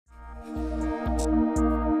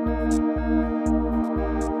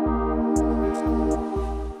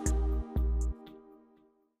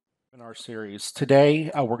webinar series.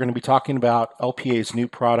 Today, we're going to be talking about LPA's new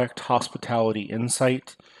product, Hospitality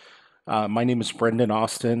Insight. My name is Brendan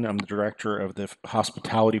Austin. I'm the director of the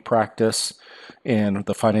hospitality practice and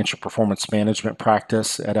the financial performance management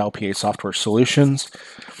practice at LPA Software Solutions.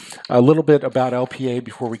 A little bit about LPA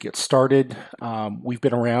before we get started. We've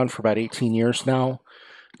been around for about 18 years now.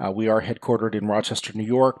 We are headquartered in Rochester, New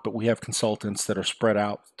York, but we have consultants that are spread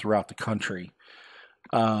out throughout the country.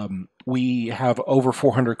 We have over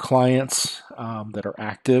 400 clients that are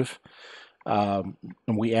active, and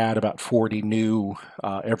we add about 40 new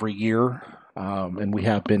every year, and we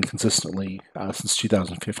have been consistently since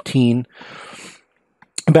 2015.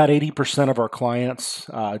 About 80% of our clients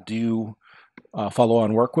do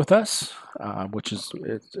follow-on work with us, which is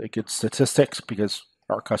a good statistics because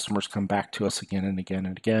our customers come back to us again and again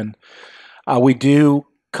and again. We do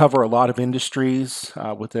cover a lot of industries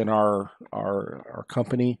within our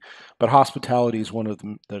company, but hospitality is one of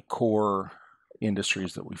the core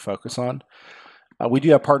industries that we focus on. We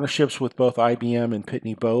do have partnerships with both IBM and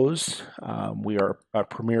Pitney Bowes. We are a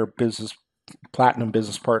premier platinum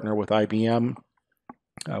business partner with IBM,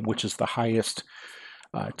 which is the highest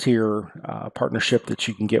tier partnership that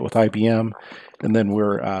you can get with IBM. And then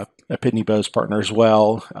we're a Pitney Bowes partner as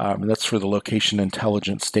well, and that's for the location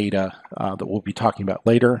intelligence data that we'll be talking about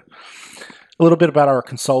later. A little bit about our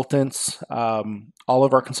consultants. All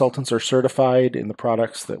of our consultants are certified in the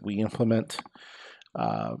products that we implement.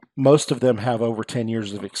 Most of them have over 10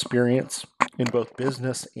 years of experience in both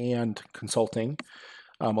business and consulting.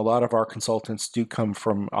 A lot of our consultants do come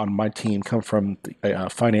from, on my team, come from the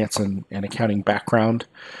finance and accounting background.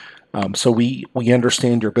 So we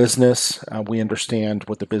understand your business, we understand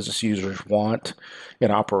what the business users want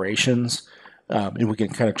in operations, and we can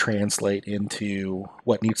kind of translate into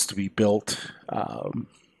what needs to be built,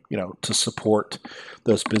 to support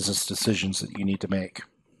those business decisions that you need to make.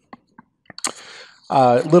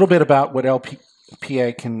 A little bit about what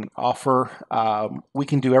LPA can offer. We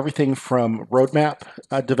can do everything from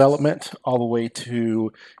roadmap development all the way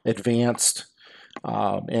to advanced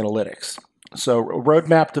analytics. So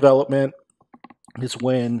roadmap development is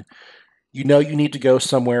when you need to go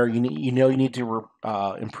somewhere, you need to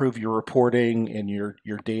improve your reporting and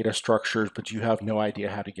your data structures, but you have no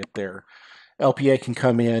idea how to get there. LPA can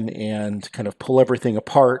come in and kind of pull everything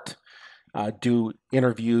apart, do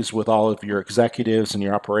interviews with all of your executives and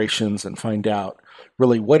your operations and find out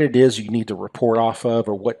really what it is you need to report off of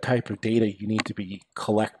or what type of data you need to be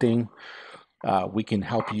collecting. We can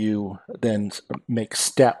help you then make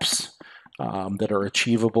steps that are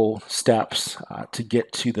achievable steps to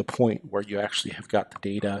get to the point where you actually have got the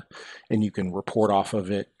data and you can report off of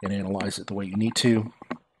it and analyze it the way you need to.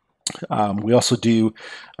 We also do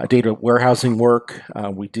data warehousing work.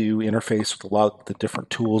 We do interface with a lot of the different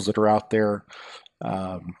tools that are out there.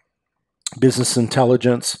 Business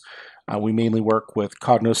intelligence. We mainly work with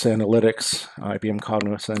Cognos Analytics, IBM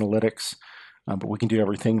Cognos Analytics. But we can do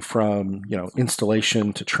everything from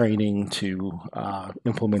installation to training to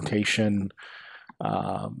implementation,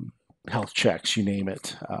 health checks, you name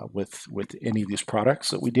it, with any of these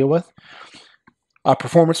products that we deal with.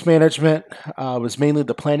 Performance management was mainly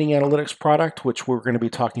the planning analytics product, which we're going to be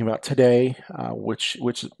talking about today, which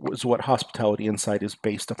is what Hospitality Insight is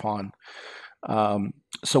based upon.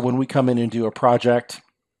 So when we come in and do a project,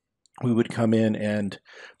 we would come in and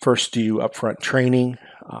first do upfront training,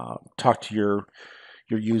 talk to your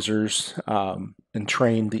users, and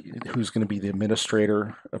train who's going to be the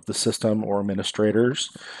administrator of the system or administrators,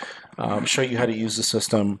 show you how to use the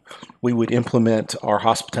system. We would implement our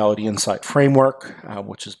Hospitality Insight framework,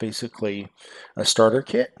 which is basically a starter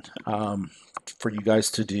kit for you guys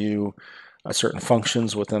to do certain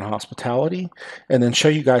functions within hospitality, and then show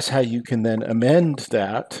you guys how you can then amend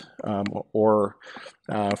that or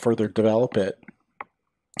further develop it,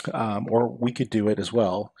 or we could do it as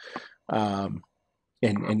well,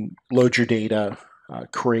 and load your data,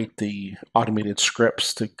 create the automated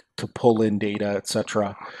scripts to pull in data,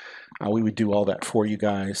 etc. We would do all that for you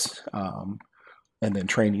guys, and then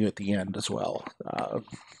train you at the end as well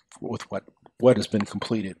with what has been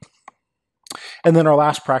completed. And then our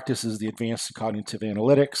last practice is the advanced cognitive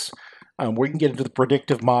analytics, where you can get into the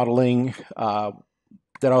predictive modeling.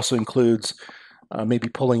 That also includes maybe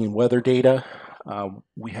pulling in weather data.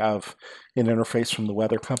 We have an interface from the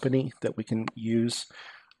weather company that we can use.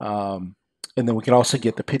 And then we can also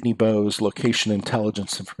get the Pitney Bowes location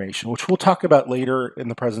intelligence information, which we'll talk about later in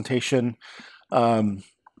the presentation,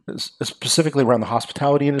 specifically around the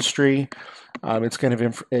hospitality industry. It's kind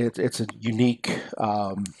of it's a unique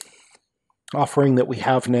offering that we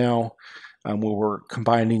have now. where we're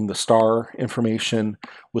combining the star information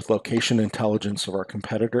with location intelligence of our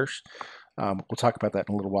competitors. We'll talk about that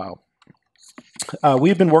in a little while.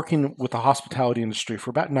 We've been working with the hospitality industry for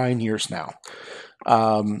about 9 years now.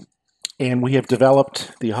 And we have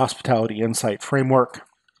developed the Hospitality Insight framework,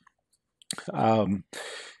 of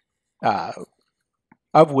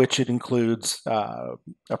which it includes a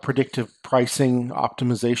predictive pricing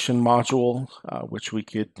optimization module, which we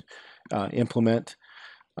could implement.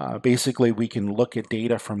 Basically, we can look at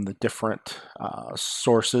data from the different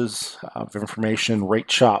sources of information: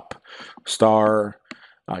 rate shop, star,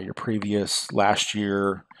 your previous last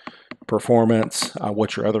year performance,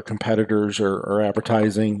 what your other competitors are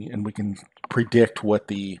advertising, and we can predict what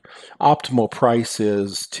the optimal price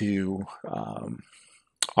is to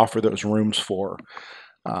offer those rooms for,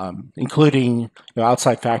 including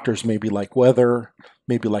outside factors, maybe like weather,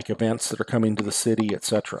 maybe like events that are coming to the city,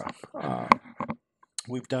 etc.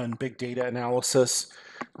 We've done big data analysis,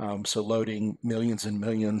 so loading millions and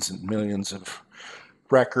millions and millions of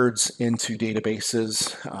records into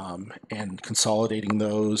databases and consolidating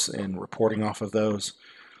those and reporting off of those.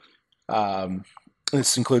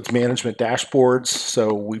 This includes management dashboards.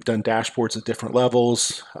 So we've done dashboards at different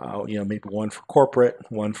levels, maybe one for corporate,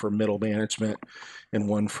 one for middle management, and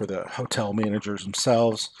one for the hotel managers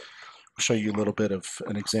themselves. I'll show you a little bit of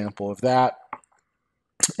an example of that.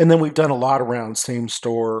 And then we've done a lot around same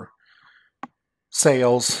store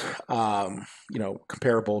sales,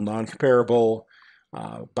 comparable, non-comparable,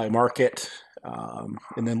 by market,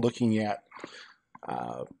 and then looking at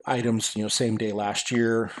items, same day last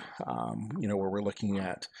year, where we're looking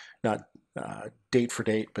at not date for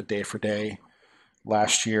date, but day for day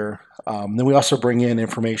last year. Then we also bring in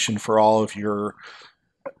information for all of your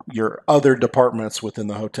other departments within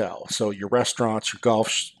the hotel. So your restaurants, your golf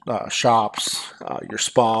shops, your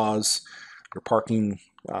spas, your parking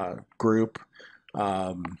group,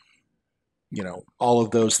 all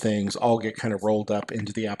of those things all get kind of rolled up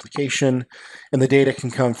into the application, and the data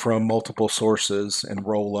can come from multiple sources and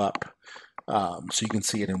roll up, so you can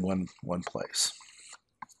see it in one place.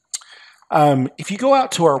 If you go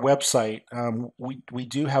out to our website, we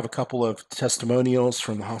do have a couple of testimonials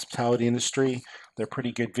from the hospitality industry. They're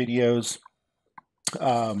pretty good videos.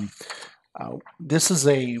 This is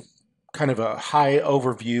a kind of a high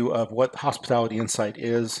overview of what Hospitality Insight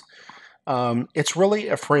is. It's really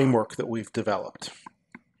a framework that we've developed.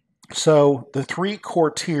 So the 3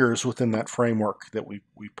 core tiers within that framework that we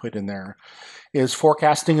put in there is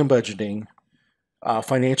forecasting and budgeting,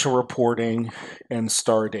 financial reporting, and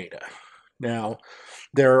star data. Now,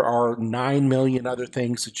 there are 9 million other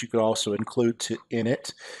things that you could also include in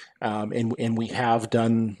it, and we have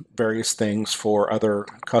done various things for other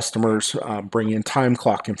customers, bring in time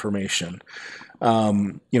clock information,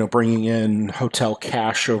 bringing in hotel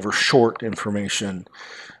cash over short information,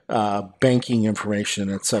 banking information,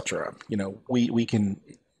 etc. We can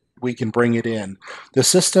bring it in. The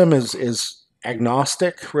system is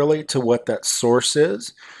agnostic really to what that source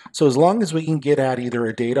is. So as long as we can get at either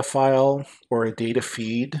a data file or a data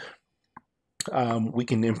feed, we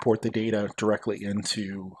can import the data directly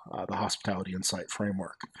into the Hospitality Insight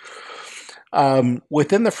framework.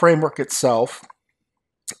 Within the framework itself,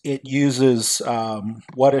 it uses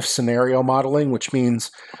what-if scenario modeling, which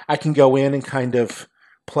means I can go in and kind of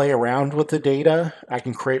play around with the data. I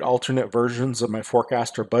can create alternate versions of my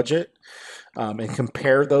forecast or budget, and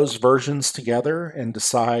compare those versions together and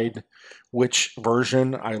decide which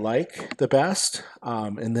version I like the best.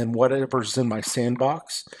 And then whatever's in my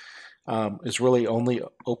sandbox is really only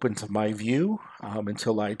open to my view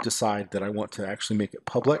until I decide that I want to actually make it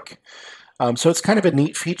public. So it's kind of a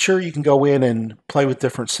neat feature. You can go in and play with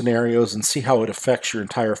different scenarios and see how it affects your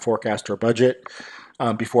entire forecast or budget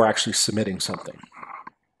before actually submitting something.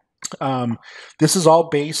 This is all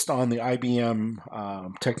based on the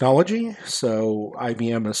IBM technology. So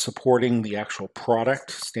IBM is supporting the actual product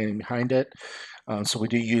standing behind it. So we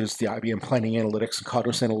do use the IBM Planning Analytics and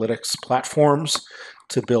Cognos Analytics platforms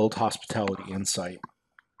to build Hospitality Insight.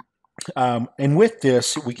 And with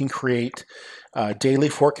this, we can create daily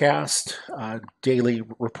forecast, daily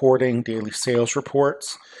reporting, daily sales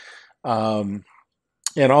reports, and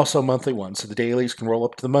also monthly ones. So the dailies can roll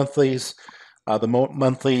up to the monthlies. The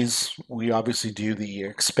monthlies, we obviously do the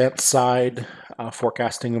expense side,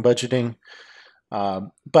 forecasting and budgeting.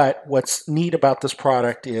 But what's neat about this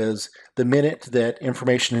product is the minute that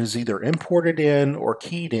information is either imported in or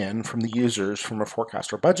keyed in from the users from a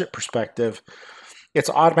forecast or budget perspective, it's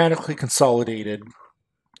automatically consolidated.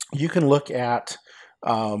 You can look at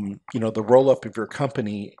the roll-up of your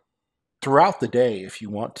company throughout the day if you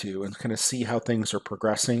want to, and kind of see how things are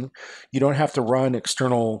progressing. You don't have to run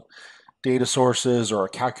external data sources or a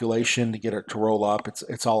calculation to get it to roll up.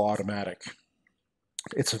 It's all automatic.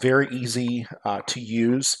 It's very easy to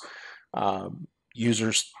use.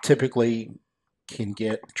 Users typically can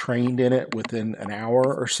get trained in it within an hour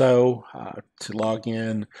or so to log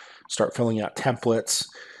in, start filling out templates,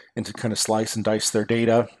 and to kind of slice and dice their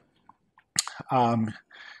data.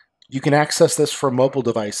 You can access this from mobile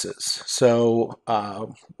devices. So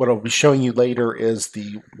what I'll be showing you later is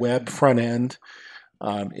the web front end.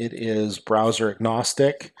 It is browser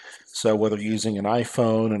agnostic. So whether you're using an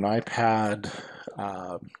iPhone, an iPad,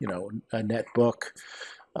 a netbook,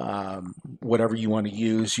 whatever you want to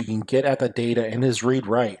use, you can get at the data and is read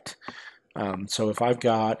write. So if I've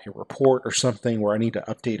got a report or something where I need to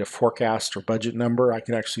update a forecast or budget number, I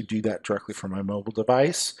can actually do that directly from my mobile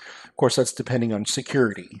device. Of course, that's depending on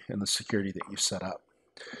security and the security that you set up.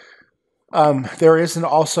 There is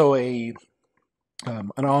also an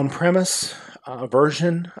on-premise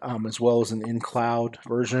version as well as an in-cloud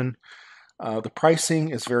version. The pricing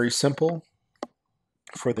is very simple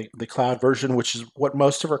for the cloud version, which is what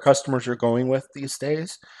most of our customers are going with these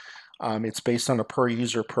days. It's based on a per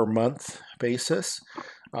user per month basis.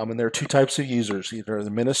 And there are two types of users, either an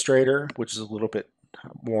administrator, which is a little bit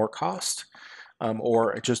more cost,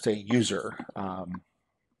 or just a user.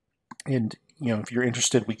 And if you're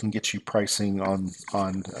interested, we can get you pricing on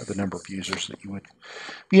the number of users that you would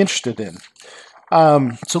be interested in.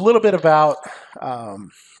 So a little bit about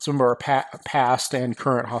some of our past and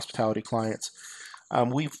current hospitality clients.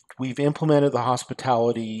 We've implemented the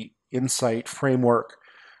Hospitality Insight framework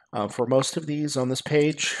for most of these on this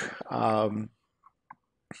page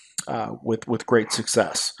with great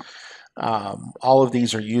success. All of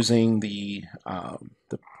these are using the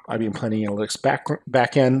IBM Planning Analytics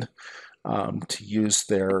backend to use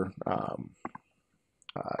their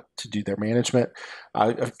to do their management.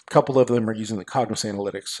 A couple of them are using the Cognos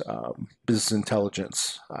Analytics business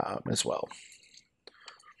intelligence as well.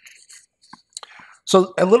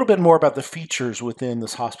 So a little bit more about the features within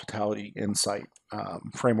this Hospitality Insight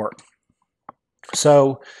framework.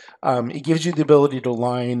 So it gives you the ability to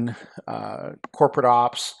align corporate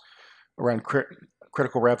ops around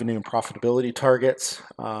critical revenue and profitability targets.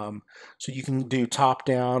 So you can do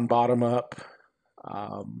top-down, bottom-up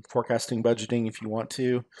forecasting, budgeting if you want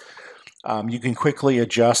to. You can quickly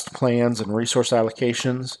adjust plans and resource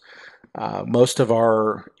allocations. Most of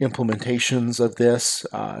our implementations of this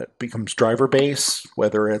becomes driver-based,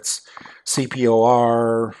 whether it's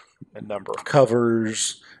CPOR, a number of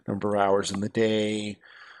covers, number of hours in the day,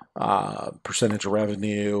 percentage of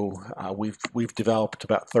revenue. We've developed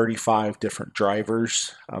about 35 different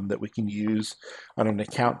drivers that we can use on an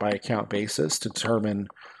account-by-account basis to determine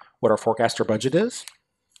what our forecast or budget is.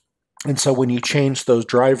 And so when you change those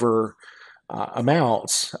driver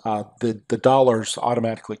amounts, the dollars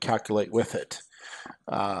automatically calculate with it,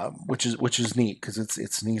 which is neat because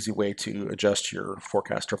it's an easy way to adjust your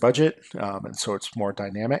forecast or budget, and so it's more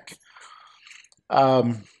dynamic.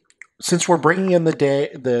 Since we're bringing in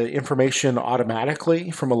the information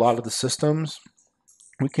automatically from a lot of the systems,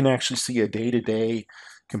 we can actually see a day-to-day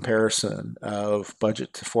comparison of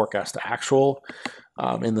budget to forecast to actual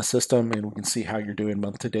in the system, and we can see how you're doing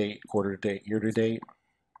month to date, quarter to date, year to date.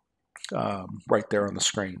 Right there on the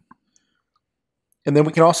screen. And then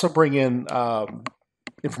we can also bring in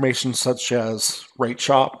information such as rate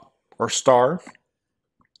shop or star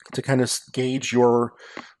to kind of gauge your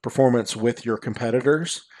performance with your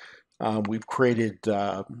competitors. We've created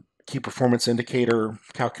key performance indicator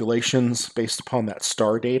calculations based upon that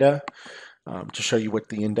star data to show you what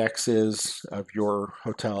the index is of your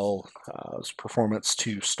hotel's performance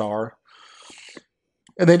to star.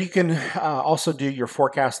 And then you can also do your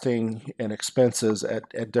forecasting and expenses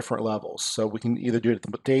at different levels. So we can either do it at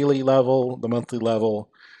the daily level, the monthly level.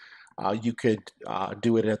 You could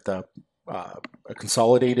do it at a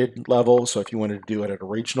consolidated level. So if you wanted to do it at a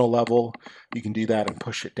regional level, you can do that and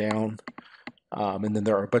push it down. And then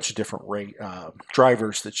there are a bunch of different rate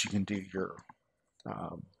drivers that you can do your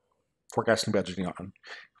forecasting budgeting on,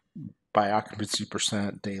 by occupancy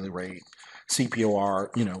percent, daily rate, CPOR,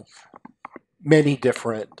 many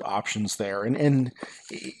different options there. And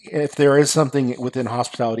if there is something within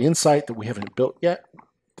Hospitality Insight that we haven't built yet,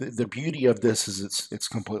 the beauty of this is it's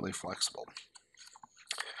completely flexible.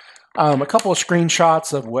 A couple of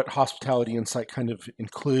screenshots of what Hospitality Insight kind of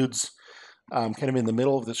includes. Kind of in the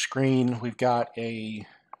middle of the screen, we've got a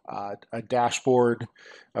dashboard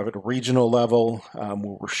of at a regional level where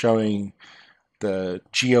we're showing the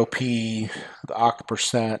GOP, the occ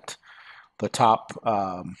percent, the top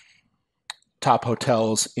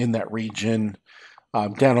hotels in that region,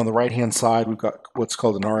 Down on the right-hand side, we've got what's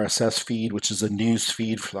called an RSS feed, which is a news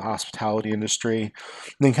feed for the hospitality industry. And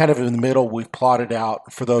then kind of in the middle, we've plotted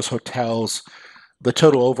out for those hotels the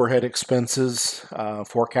total overhead expenses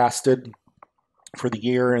forecasted for the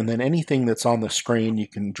year, and then anything that's on the screen you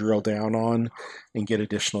can drill down on and get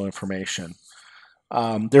additional information.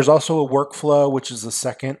 There's also a workflow, which is the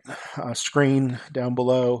second screen down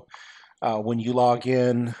below. When you log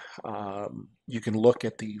in, you can look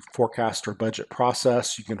at the forecast or budget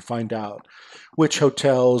process. You can find out which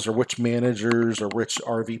hotels or which managers or which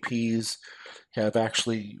RVPs have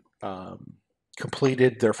actually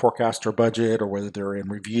completed their forecast or budget, or whether they're in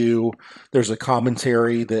review. There's a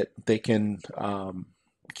commentary that they can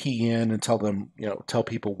key in and tell them, tell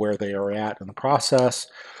people where they are at in the process.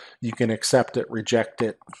 You can accept it, reject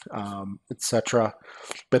it, etc.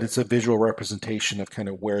 But it's a visual representation of kind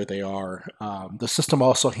of where they are. The system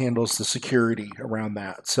also handles the security around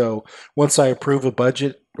that. So once I approve a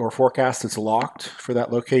budget or forecast, it's locked for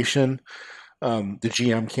that location. The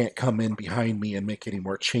GM can't come in behind me and make any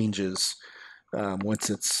more changes once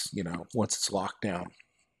it's locked down.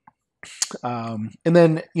 And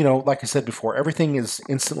then, like I said before, everything is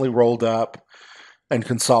instantly rolled up and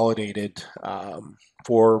consolidated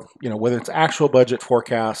for, whether it's actual budget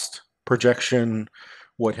forecast, projection,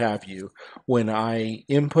 what have you. When I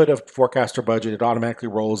input a forecast or budget, it automatically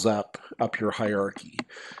rolls up your hierarchy.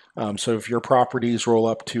 So if your properties roll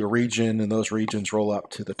up to a region and those regions roll up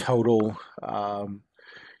to the total,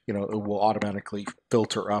 it will automatically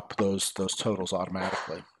filter up those totals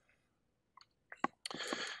automatically.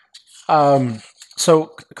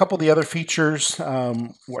 So a couple of the other features,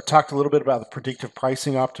 we talked a little bit about the predictive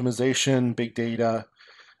pricing optimization, big data,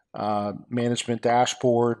 management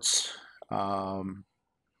dashboards.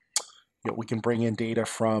 We can bring in data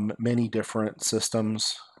from many different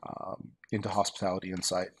systems into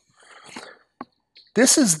HospitalityInsight.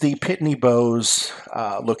 This is the Pitney Bowes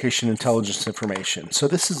location intelligence information. So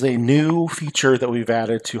this is a new feature that we've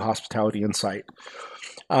added to HospitalityInsight.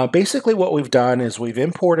 Basically what we've done is we've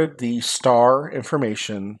imported the star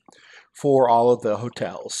information for all of the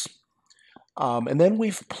hotels. And then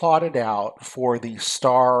we've plotted out for the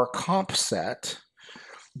star comp set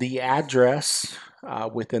the address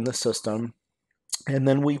within the system. And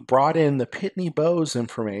then we've brought in the Pitney Bowes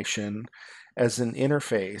information as an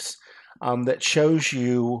interface that shows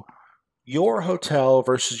you your hotel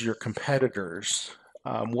versus your competitors,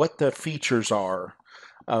 what the features are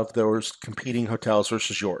of those competing hotels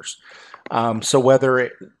versus yours. So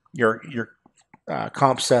whether your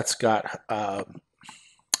comp set's got a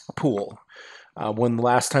pool, when the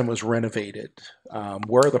last time it was renovated,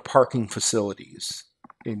 where are the parking facilities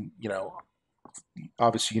in,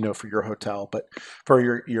 obviously, for your hotel, but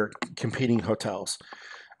for your competing hotels.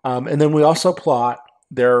 And then we also plot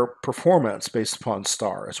their performance based upon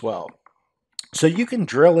star as well. So you can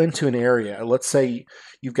drill into an area. Let's say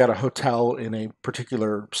you've got a hotel in a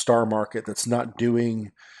particular star market that's not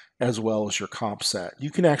doing as well as your comp set.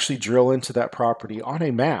 You can actually drill into that property on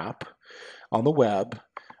a map on the web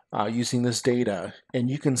using this data, and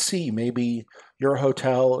you can see maybe your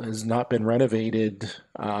hotel has not been renovated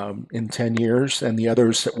in 10 years and the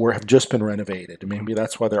others have just been renovated. Maybe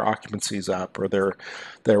that's why their occupancy is up or their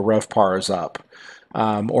REVPAR is up.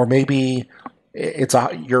 Or maybe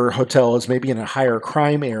your hotel is maybe in a higher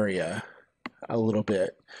crime area a little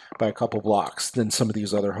bit by a couple blocks than some of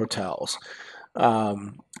these other hotels.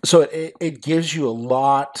 So it gives you a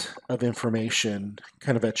lot of information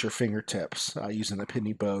kind of at your fingertips using the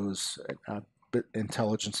Pitney Bowes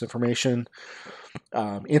intelligence information,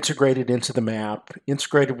 integrated into the map,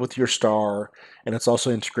 integrated with your star, and it's also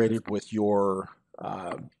integrated with your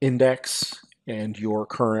index and your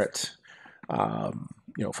current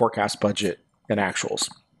forecast budget and actuals.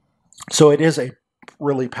 So it is a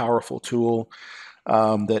really powerful tool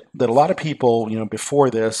that a lot of people, before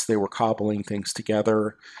this, they were cobbling things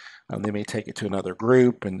together. They may take it to another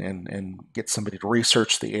group and get somebody to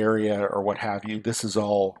research the area or what have you. This is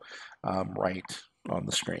all right on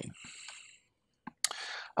the screen.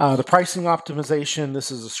 The pricing optimization,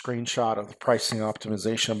 this is a screenshot of the pricing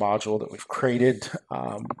optimization module that we've created.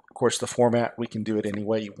 Of course, the format, we can do it any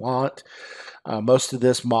way you want. Most of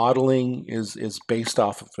this modeling is based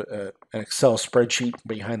off of an Excel spreadsheet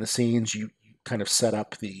behind the scenes. You kind of set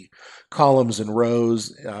up the columns and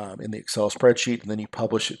rows in the Excel spreadsheet, and then you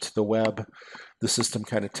publish it to the web. The system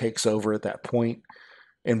kind of takes over at that point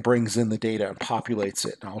and brings in the data and populates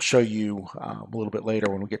it. And I'll show you a little bit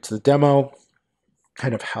later when we get to the demo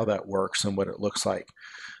kind of how that works and what it looks like.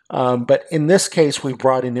 But in this case, we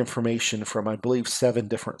brought in information from, I believe, 7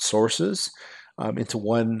 different sources into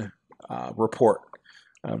one report.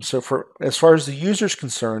 So for as far as the user's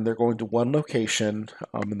concerned, they're going to one location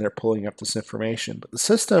and they're pulling up this information. But the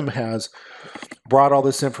system has brought all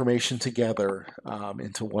this information together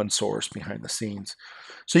into one source behind the scenes.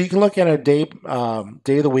 So you can look at a day of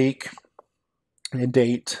the week and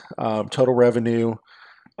date, total revenue,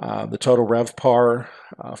 the total REVPAR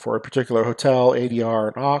for a particular hotel,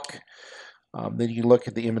 ADR, and OC. Then you can look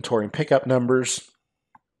at the inventory and pickup numbers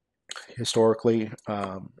historically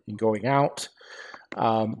and going out.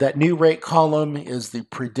 That new rate column is the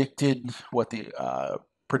what the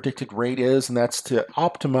predicted rate is, and that's to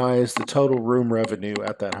optimize the total room revenue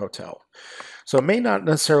at that hotel. So it may not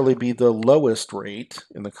necessarily be the lowest rate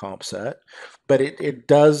in the comp set, but it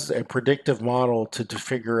does a predictive model to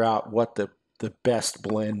figure out what the best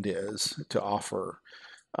blend is to offer,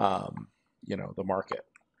 the market.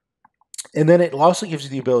 And then it also gives you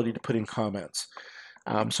the ability to put in comments.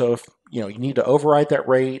 So if you need to override that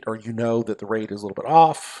rate, or that the rate is a little bit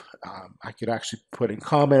off, I could actually put in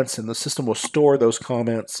comments, and the system will store those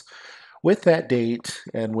comments with that date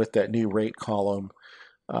and with that new rate column.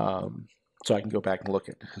 So I can go back and look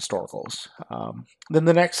at historicals. Then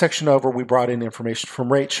the next section over, we brought in information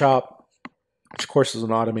from Rate Shop, which of course is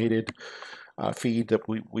an automated feed that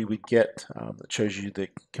we would get that shows you the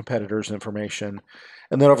competitors' information.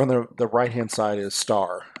 And then over on the right-hand side is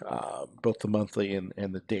Star, both the monthly and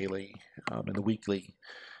the daily and the weekly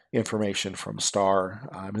information from Star,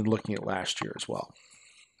 and looking at last year as well.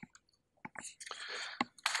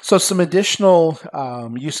 So some additional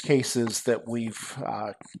use cases that we've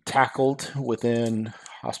tackled within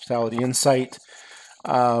HospitalityInsight,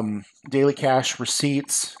 daily cash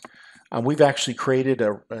receipts. We've actually created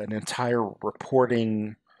an entire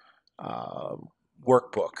reporting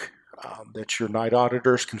workbook that your night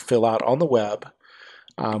auditors can fill out on the web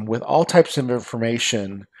with all types of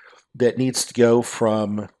information that needs to go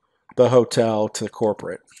from the hotel to the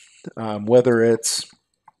corporate, whether it's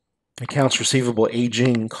accounts receivable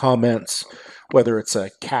aging comments, whether it's a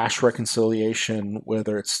cash reconciliation,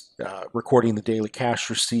 whether it's recording the daily cash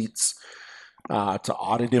receipts, to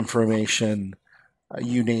audit information,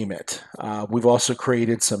 you name it. We've also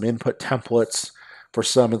created some input templates for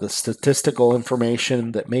some of the statistical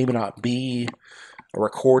information that may not be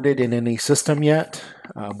recorded in any system yet.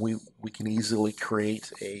 We can easily create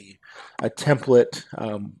a template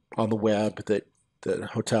on the web that the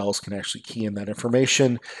hotels can actually key in that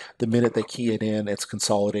information. The minute they key it in, it's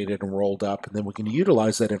consolidated and rolled up, and then we can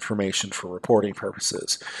utilize that information for reporting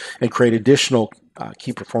purposes and create additional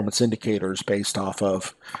key performance indicators based off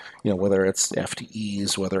of, whether it's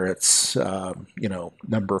FTEs, whether it's,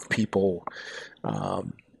 number of people,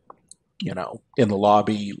 in the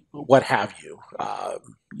lobby, what have you.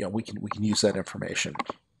 We can use that information.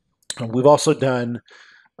 We've also done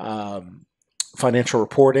financial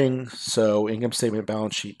reporting, so income statement,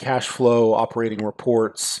 balance sheet, cash flow, operating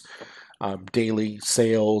reports, daily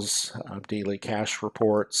sales, daily cash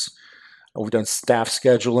reports. We've done staff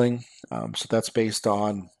scheduling, so that's based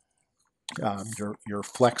on your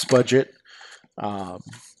flex budget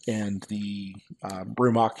and the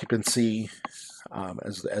room occupancy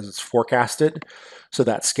as it's forecasted. So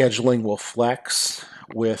that scheduling will flex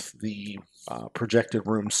with the projected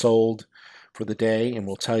rooms sold for the day, and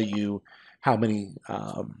will tell you how many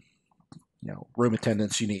room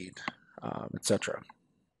attendants you need, etc.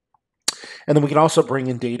 And then we can also bring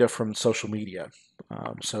in data from social media.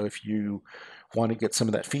 So if you want to get some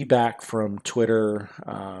of that feedback from Twitter,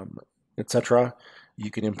 etc., you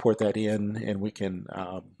can import that in, and we can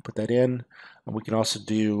put that in. And we can also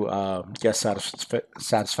do guest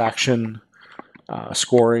satisfaction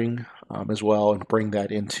scoring as well, and bring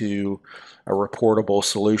that into a reportable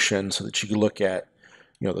solution so that you can look at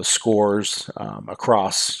the scores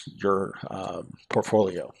across your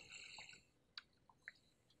portfolio.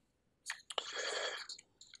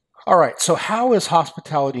 All right, so how is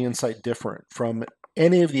HospitalityInsight different from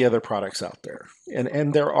any of the other products out there?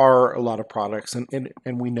 And there are a lot of products, and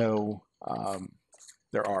we know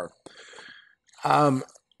there are.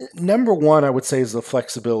 Number one, I would say, is the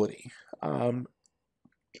flexibility.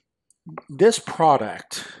 This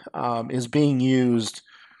product is being used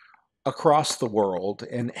across the world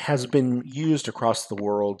and has been used across the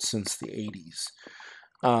world since the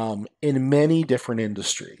 80s in many different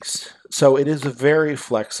industries. So it is very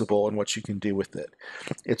flexible in what you can do with it.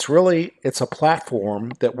 It's a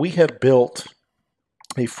platform that we have built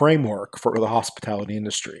a framework for the hospitality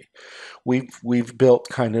industry. We've built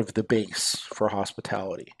kind of the base for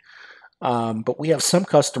hospitality. But we have some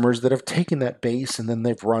customers that have taken that base and then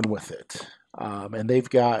they've run with it. And they've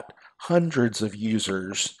got hundreds of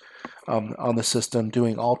users on the system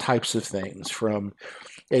doing all types of things, from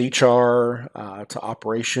HR, to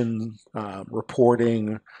operation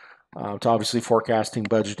reporting, to obviously forecasting,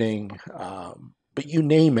 budgeting, but you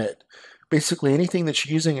name it. Basically, anything that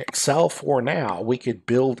you're using Excel for now, we could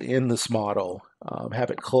build in this model, have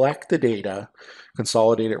it collect the data,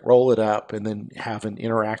 consolidate it, roll it up, and then have an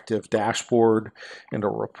interactive dashboard and a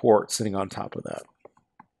report sitting on top of that.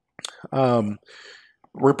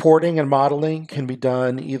 Reporting and modeling can be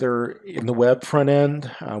done either in the web front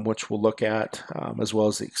end, which we'll look at, as well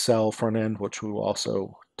as the Excel front end, which we will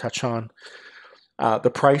also touch on.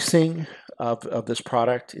 The pricing of this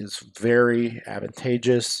product is very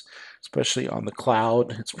advantageous, especially on the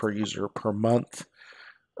cloud. It's per user per month.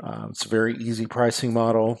 It's a very easy pricing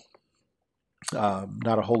model.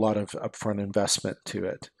 Not a whole lot of upfront investment to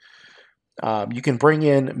it. You can bring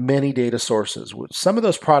in many data sources. Some of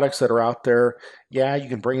those products that are out there, yeah, you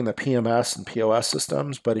can bring in the PMS and POS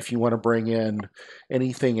systems, but if you want to bring in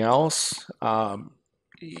anything else,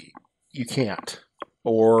 you can't,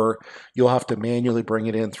 or you'll have to manually bring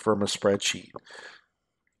it in from a spreadsheet.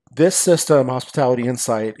 This system,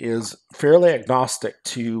 HospitalityInsight, is fairly agnostic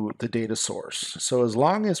to the data source. So as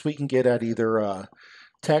long as we can get at either a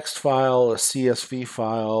text file, a CSV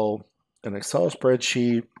file, an Excel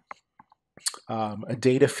spreadsheet, a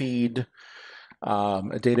data feed, a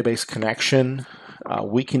database connection,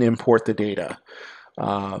 we can import the data.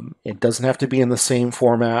 It doesn't have to be in the same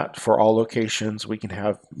format for all locations. We can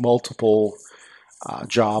have multiple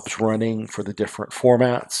jobs running for the different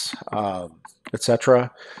formats,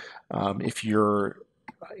 etc. If you're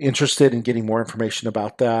interested in getting more information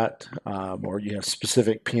about that, or you have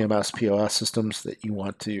specific PMS, POS systems that you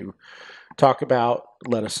want to talk about,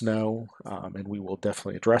 let us know, and we will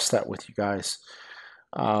definitely address that with you guys.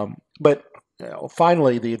 But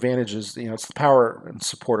finally, the advantage is, it's the power and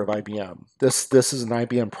support of IBM. This is an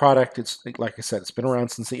IBM product. It's, like I said, it's been around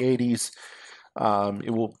since the 80s.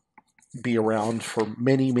 It will be around for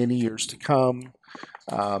many, many years to come.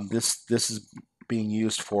 This is being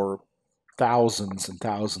used for thousands and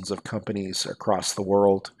thousands of companies across the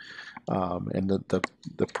world, and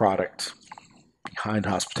the product behind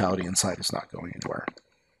HospitalityInsight is not going anywhere.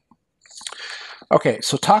 Okay,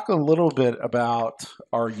 so talk a little bit about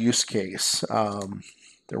our use case that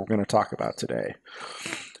we're going to talk about today.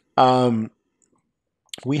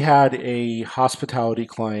 We had a hospitality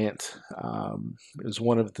client. It was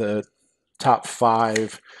one of the top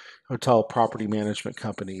 5 hotel property management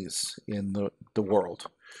companies in the world.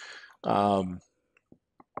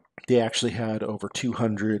 They actually had over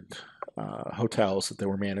 200 hotels that they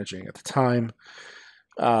were managing at the time.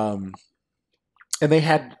 And they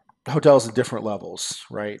had hotels at different levels,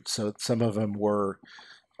 right? So some of them were,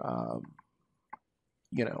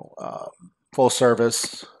 full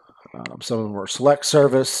service. Some of them were select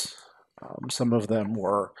service. Some of them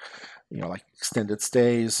were, like extended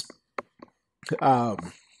stays.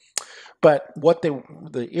 But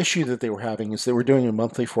the issue that they were having is they were doing a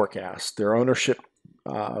monthly forecast. Their ownership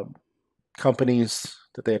companies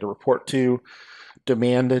that they had to report to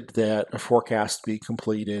demanded that a forecast be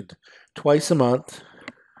completed twice a month.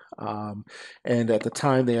 And at the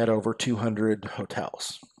time, they had over 200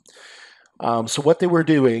 hotels. So what they were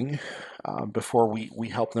doing before we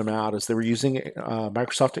helped them out is they were using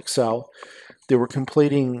Microsoft Excel. They were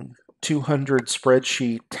completing 200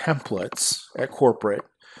 spreadsheet templates at corporate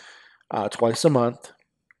twice a month.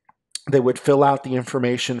 They would fill out the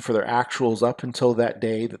information for their actuals up until that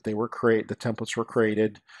day that the templates were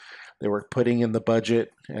created. They were putting in the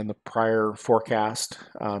budget and the prior forecast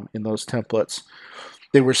in those templates.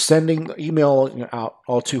 They were emailing out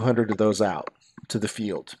all 200 of those out to the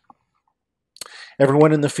field.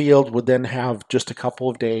 Everyone in the field would then have just a couple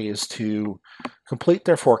of days to complete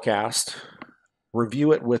their forecast,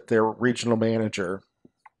 review it with their regional manager,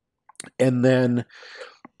 and then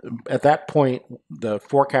at that point, the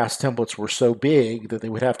forecast templates were so big that they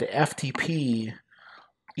would have to FTP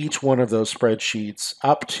each one of those spreadsheets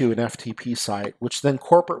up to an FTP site, which then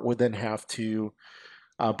corporate would then have to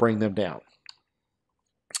bring them down.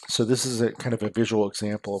 So this is a kind of a visual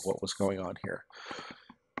example of what was going on here,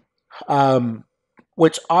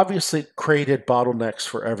 which obviously created bottlenecks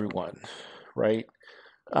for everyone, right?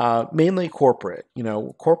 Mainly corporate.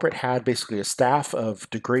 Corporate had basically a staff of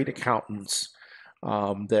degreed accountants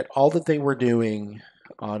that all that they were doing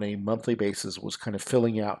on a monthly basis was kind of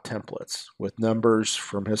filling out templates with numbers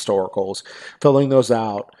from historicals, filling those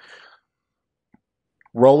out,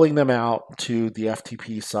 rolling them out to the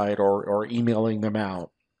FTP site or emailing them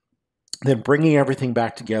out, then bringing everything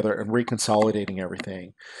back together and reconsolidating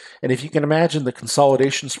everything. And if you can imagine the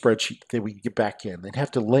consolidation spreadsheet that we get back in, they'd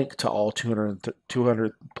have to link to all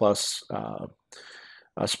 200 plus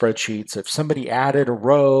spreadsheets. If somebody added a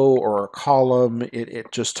row or a column,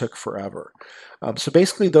 it just took forever. So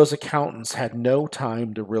basically, those accountants had no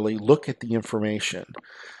time to really look at the information.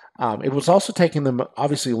 It was also taking them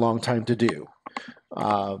obviously a long time to do.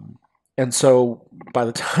 And so by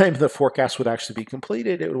the time the forecast would actually be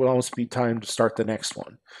completed, it would almost be time to start the next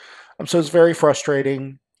one. So it's very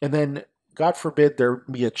frustrating. And then, God forbid, there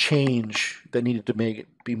be a change that needed to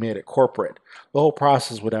be made at corporate. The whole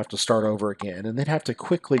process would have to start over again, and they'd have to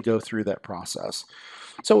quickly go through that process.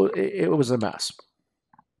 So it was a mess.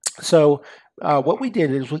 So what we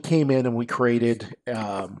did is we came in and we created,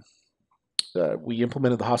 we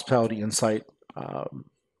implemented the Hospitality Insight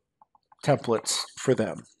templates for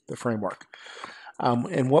them, the framework.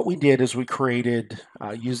 And what we did is we created,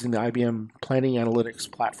 using the IBM Planning Analytics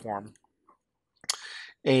platform,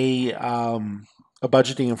 a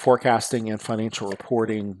budgeting and forecasting and financial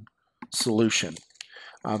reporting solution.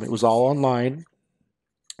 It was all online.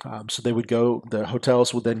 So they would go, the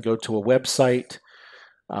hotels would then go to a website.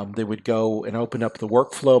 They would go and open up the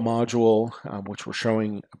workflow module, which we're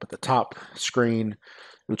showing up at the top screen.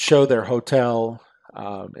 It would show their hotel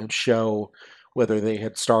and show whether they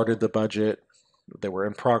had started the budget, they were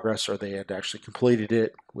in progress, or they had actually completed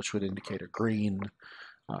it, which would indicate a green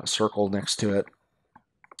circle next to it.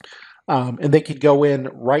 And they could go in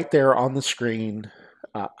right there on the screen,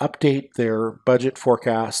 update their budget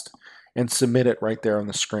forecast, and submit it right there on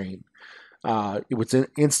the screen. It was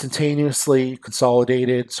instantaneously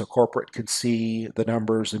consolidated, so corporate could see the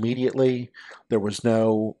numbers immediately. There was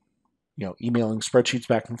no, emailing spreadsheets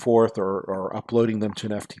back and forth or uploading them to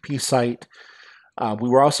an FTP site. We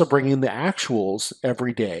were also bringing the actuals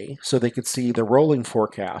every day, so they could see the rolling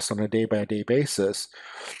forecast on a day-by-day basis.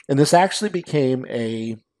 And this actually became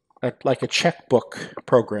like a checkbook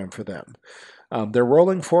program for them. Their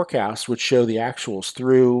rolling forecast would show the actuals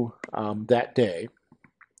through that day,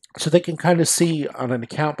 so they can kind of see on an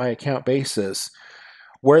account by account basis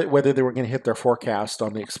whether they were going to hit their forecast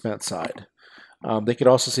on the expense side. They could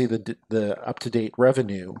also see the up-to-date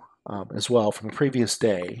revenue as well from the previous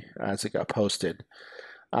day as it got posted.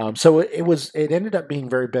 So it ended up being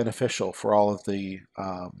very beneficial for all of the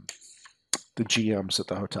GMs at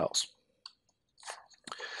the hotels.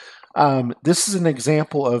 This is an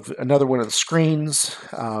example of another one of the screens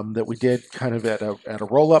that we did kind of at a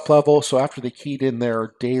roll-up level. So after they keyed in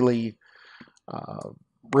their daily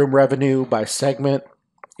room revenue by segment,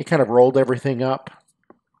 it kind of rolled everything up.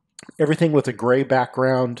 Everything with a gray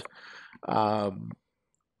background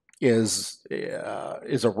is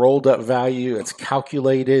a rolled up value. It's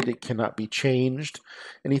calculated. It cannot be changed.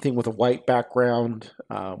 Anything with a white background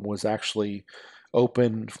was actually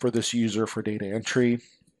open for this user for data entry.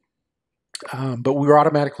 But we were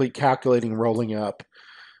automatically calculating, rolling up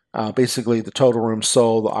basically the total rooms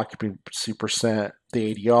sold, the occupancy percent,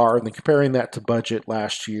 the ADR, and then comparing that to budget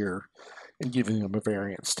last year and giving them a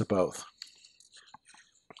variance to both.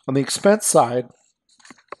 On the expense side,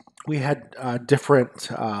 we had different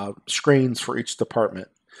screens for each department.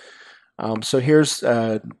 So here's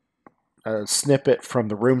a snippet from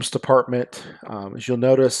the rooms department. As you'll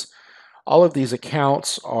notice, all of these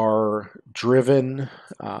accounts are driven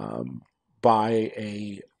by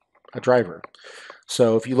a driver.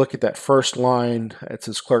 So if you look at that first line, it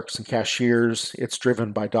says clerks and cashiers. It's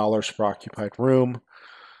driven by dollars per occupied room.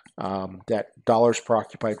 That dollars per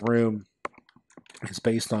occupied room is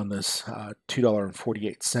based on this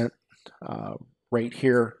 $2.48 rate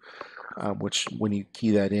here, which when you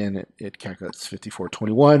key that in, it calculates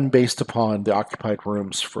 54.21 based upon the occupied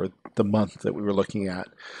rooms for the month that we were looking at.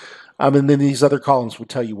 And then these other columns will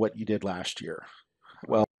tell you what you did last year.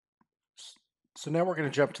 Well, so now we're going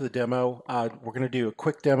to jump to the demo. We're going to do a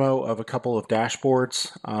quick demo of a couple of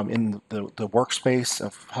dashboards in the workspace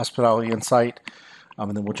of Hospitality Insight,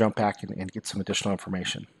 and then we'll jump back and get some additional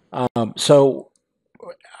information.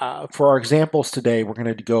 For our examples today, we're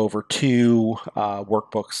going to go over two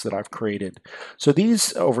workbooks that I've created. So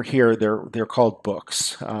these over here, they're called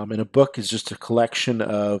books, and a book is just a collection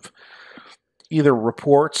of either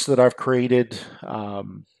reports that I've created,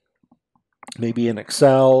 maybe in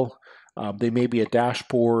Excel. They may be a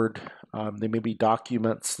dashboard. They may be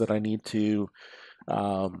documents that I need to,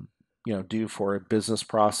 do for a business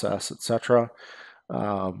process, etc.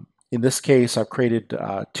 In this case, I've created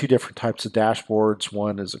two different types of dashboards.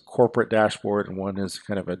 One is a corporate dashboard, and one is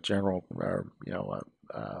kind of a general,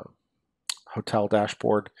 hotel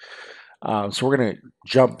dashboard. So we're going to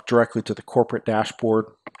jump directly to the corporate dashboard.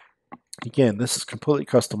 Again, this is completely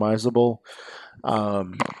customizable.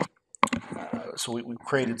 So we've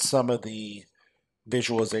created some of the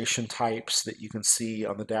visualization types that you can see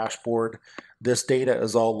on the dashboard. This data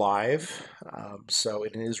is all live, so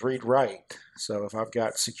it is read-write. So if I've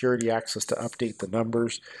got security access to update the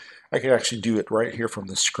numbers, I can actually do it right here from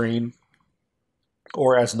the screen.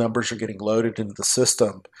 Or as numbers are getting loaded into the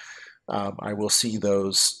system, I will see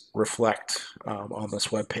those reflect on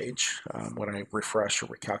this web page when I refresh or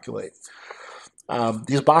recalculate.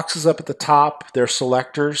 These boxes up at the top, they're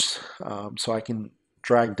selectors, so I can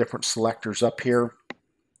drag different selectors up here.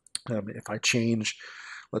 If I change,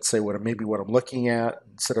 let's say maybe what I'm looking at,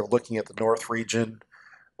 instead of looking at the north region,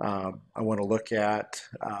 I want to look at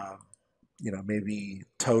maybe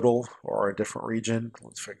total or a different region.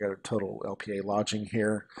 Let's figure out total LPA lodging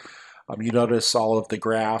here. You notice all of the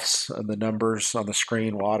graphs and the numbers on the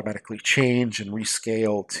screen will automatically change and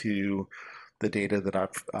rescale to the data that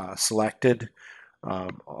I've selected,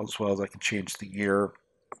 as well as I can change the year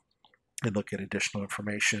and look at additional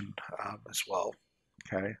information as well.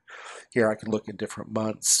 Okay, here I can look at different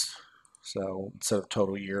months. So instead of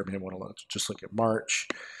total year, I want to just look at March.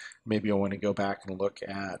 Maybe I want to go back and look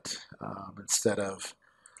at, instead of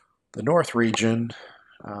the north region,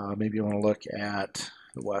 maybe I want to look at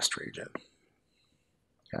the west region.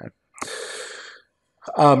 Okay.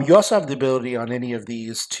 You also have the ability on any of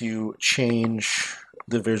these to change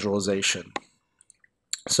the visualization.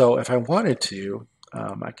 So if I wanted to,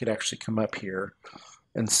 I could actually come up here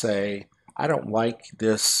and say, I don't like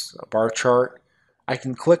this bar chart. I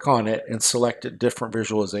can click on it and select a different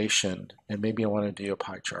visualization, and maybe I want to do a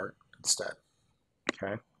pie chart instead.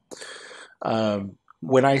 Okay.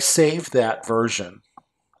 When I save that version,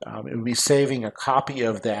 it would be saving a copy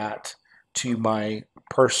of that to my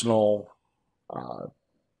personal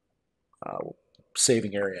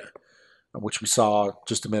saving area, which we saw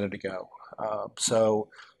just a minute ago. So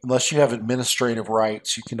unless you have administrative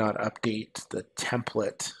rights, you cannot update the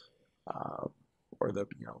template or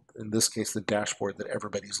in this case, the dashboard that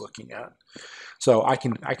everybody's looking at. So I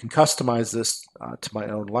can customize this to my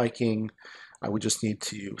own liking. I would just need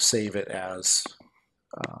to save it as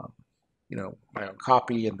my own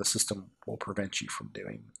copy, and the system will prevent you from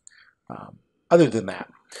doing other than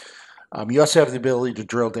that. You also have the ability to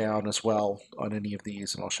drill down as well on any of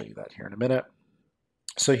these, and I'll show you that here in a minute.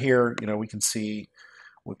 So here, we can see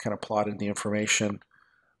we've kind of plotted the information.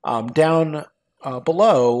 Down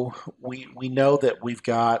below, we know that we've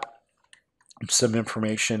got some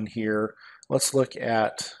information here. We're going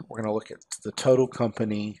to look at the total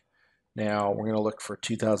company now. We're going to look for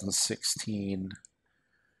 2016,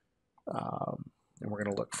 and we're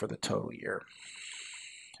going to look for the total year.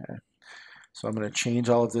 Okay. So I'm going to change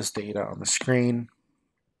all of this data on the screen,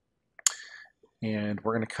 and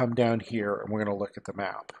we're going to come down here and we're going to look at the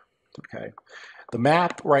map. Okay. The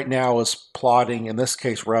map right now is plotting, in this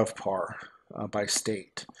case, REVPAR by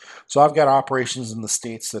state. So I've got operations in the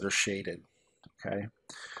states that are shaded. Okay.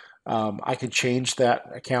 I can change that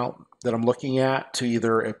account that I'm looking at to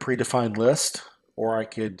either a predefined list, or I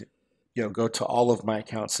could go to all of my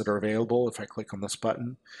accounts that are available if I click on this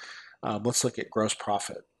button. Let's look at gross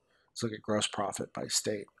profit. Let's look at gross profit by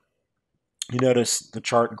state. You notice the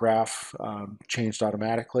chart and graph changed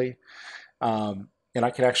automatically. And I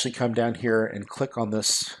could actually come down here and click on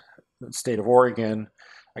this state of Oregon.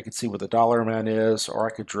 I could see what the dollar amount is, or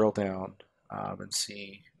I could drill down and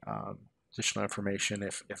see additional information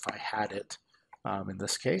if I had it in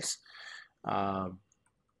this case. And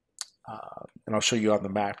I'll show you on the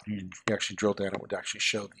map. You actually drill down, it would actually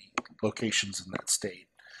show the locations in that state.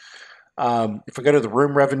 If I go to the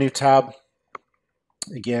room revenue tab,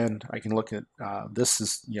 again, I can look at, this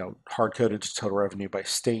is hard-coded to total revenue by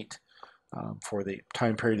state for the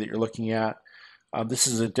time period that you're looking at. This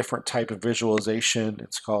is a different type of visualization.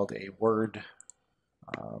 It's called a word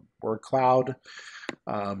cloud.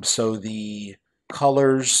 So the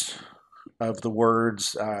colors of the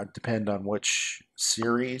words depend on which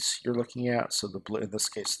series you're looking at. So the blue, in this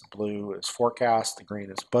case, the blue is forecast, the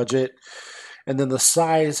green is budget, and then the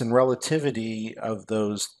size and relativity of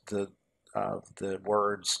the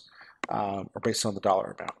words are based on the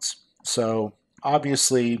dollar amounts. So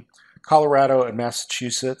obviously, Colorado and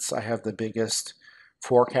Massachusetts, I have the biggest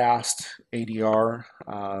forecast ADR,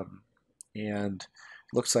 and it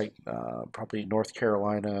looks like probably North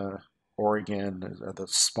Carolina, Oregon are the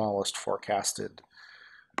smallest forecasted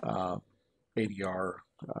ADR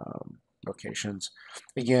locations.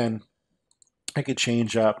 Again, I could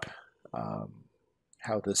change up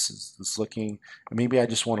how this is looking. And maybe I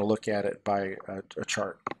just want to look at it by a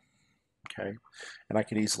chart. Okay, and I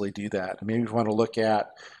could easily do that. And maybe if I want to look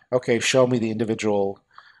at, okay, show me the individual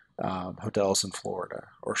hotels in Florida,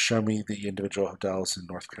 or show me the individual hotels in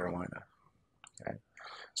North Carolina. Okay,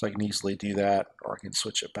 so I can easily do that, or I can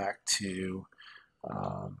switch it back to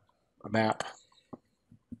map,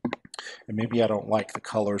 and maybe I don't like the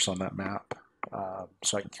colors on that map,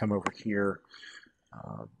 so I can come over here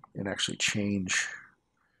and actually change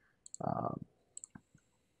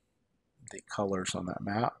the colors on that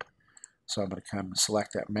map. So I'm going to come and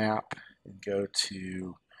select that map and go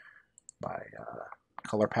to my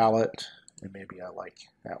color palette, and maybe I like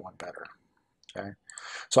that one better. Okay,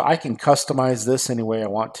 so I can customize this any way I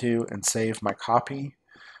want to and save my copy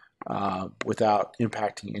without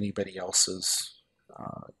impacting anybody else's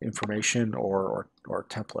information or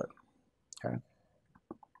template. Okay.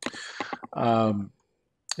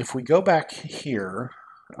 If we go back here,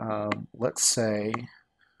 let's say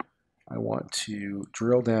I want to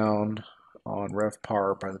drill down on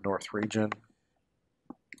REVPAR by the North region.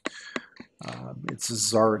 This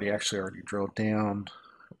is already drilled down,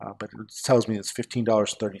 but it tells me it's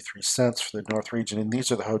 $15.33 for the North region, and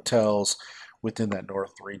these are the hotels within that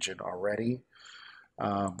North region already.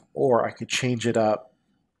 Or I could change it up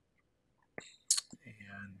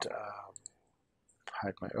and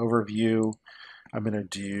hide my overview. I'm going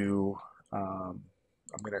to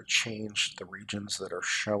change the regions that are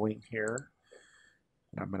showing here.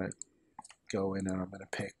 And I'm going to go in and I'm going to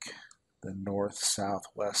pick the north, south,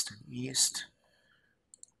 west, and east.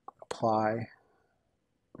 Apply.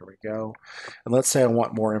 There we go. And let's say I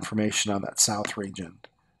want more information on that south region.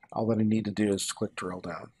 All that I need to do is click drill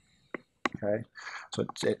down. Okay, so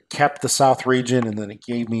it kept the south region, and then it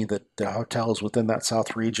gave me the hotels within that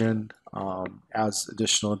south region as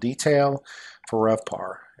additional detail for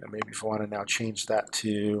REVPAR. And maybe if I want to now change that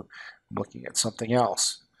to looking at something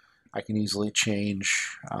else, I can easily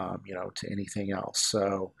change, to anything else.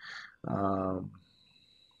 So,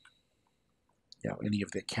 any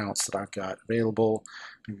of the accounts that I've got available,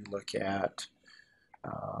 maybe look at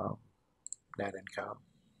net income.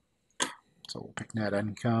 So we'll pick net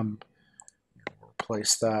income.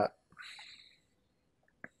 Replace that.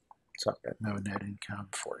 So I've got no net income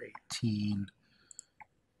for 18.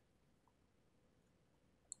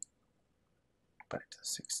 Back to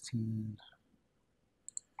 16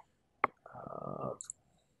 of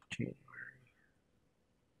January.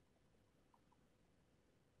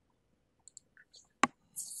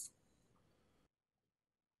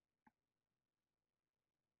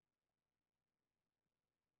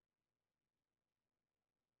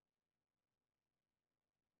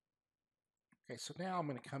 Okay, so now I'm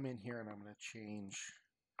going to come in here and I'm going to change,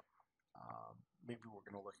 maybe we're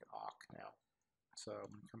going to look at AUK now. So I'm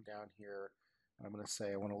going to come down here and I'm going to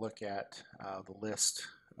say I want to look at the list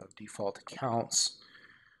of default accounts.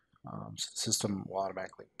 So the system will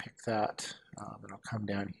automatically pick that. And I'll come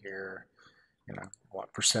down here and I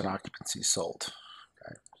want percent occupancy sold.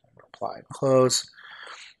 Okay, so I'm going to apply and close.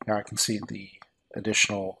 Now I can see the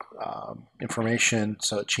additional information.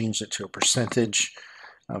 So it changed it to a percentage.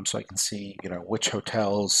 So I can see, which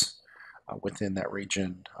hotels within that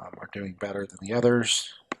region are doing better than the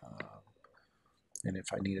others. And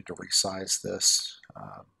if I needed to resize this,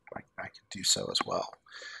 I could do so as well.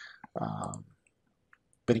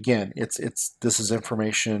 But again, this is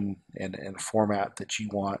information and a format that you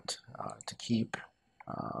want to keep,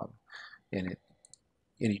 and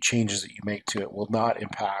any changes that you make to it will not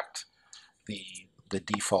impact the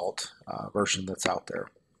default version that's out there.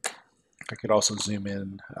 I could also zoom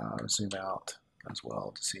in, zoom out as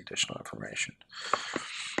well to see additional information.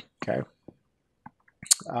 Okay.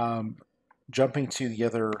 Jumping to the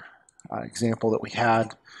other example that we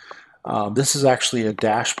had, this is actually a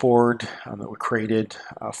dashboard that we created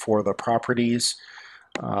for the properties.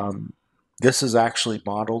 This is actually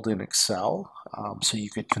modeled in Excel, so you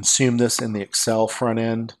could consume this in the Excel front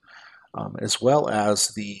end as well as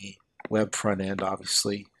the web front end,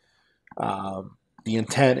 obviously. The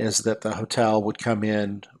intent is that the hotel would come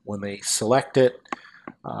in when they select it.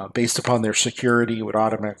 Based upon their security, it would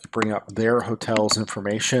automatically bring up their hotel's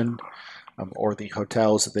information or the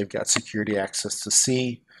hotels that they've got security access to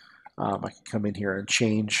see. I can come in here and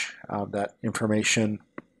change that information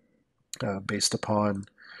based upon,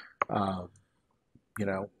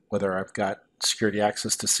 whether I've got security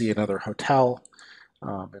access to see another hotel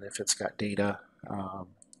and if it's got data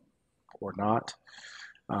or not.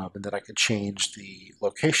 And then I could change the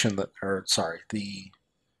location the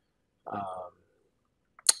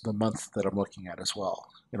month that I'm looking at as well.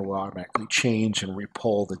 It will automatically change and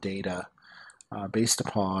repull the data based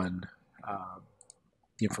upon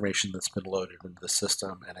the information that's been loaded into the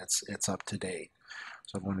system, and it's up to date.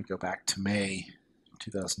 So I'm going to go back to May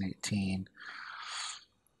 2018.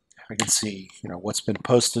 I can see what's been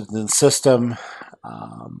posted in the system,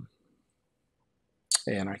 and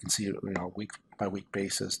I can see week by week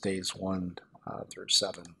basis, days 1 through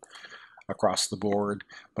 7. across the board,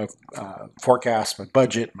 my forecast, my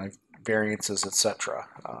budget, my variances, etc.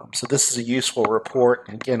 So this is a useful report.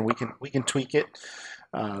 Again, we can tweak it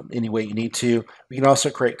any way you need to. We can also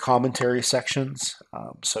create commentary sections.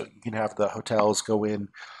 So you can have the hotels go in,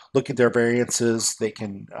 look at their variances. They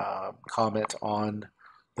can comment on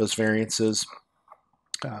those variances.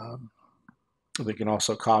 They can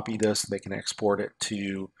also copy this. They can export it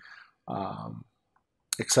to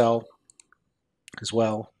Excel as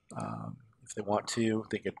well. If they want to,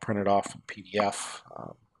 they could print it off in PDF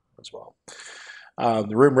as well.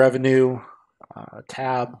 The room revenue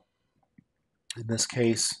tab, in this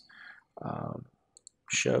case,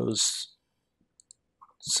 shows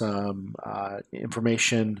some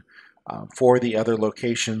information for the other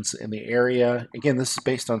locations in the area. Again, this is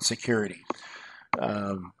based on security.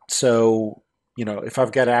 So, you know, if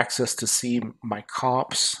I've got access to see my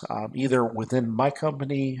comps, either within my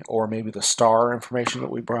company or maybe the star information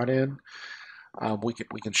that we brought in, we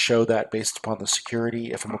can show that based upon the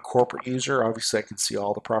security. If I'm a corporate user, obviously I can see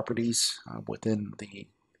all the properties within the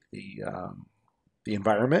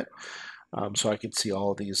environment, so I can see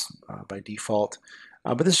all of these by default.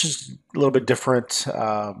 But this is a little bit different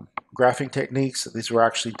graphing techniques. These were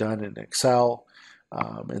actually done in Excel,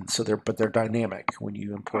 and so they're dynamic when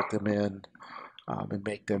you import them in and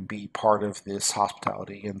make them be part of this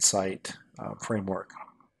Hospitality Insight framework.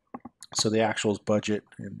 So the actuals budget,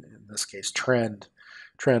 in this case trend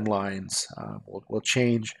lines, will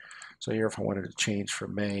change. So here if I wanted to change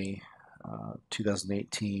from May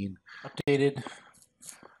 2018, updated.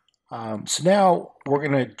 So now we're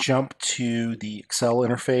going to jump to the Excel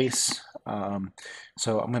interface.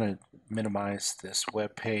 So I'm going to minimize this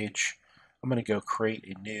web page. I'm going to go create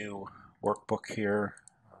a new workbook here.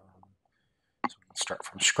 So we can start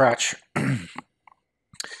from scratch.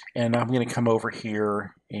 And I'm going to come over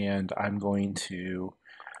here and I'm going to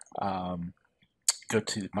go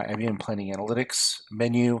to my IBM Planning Analytics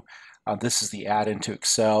menu. This is the add-in to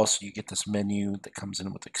Excel, so you get this menu that comes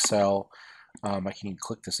in with Excel. I can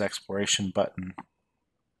click this exploration button.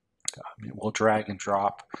 It will drag and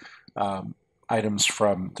drop items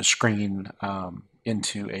from the screen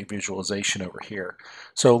into a visualization over here.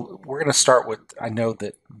 So we're going to start with, I know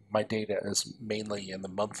that my data is mainly in the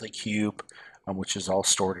monthly cube, which is all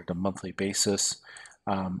stored at a monthly basis.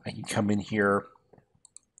 I can come in here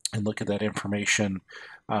and look at that information.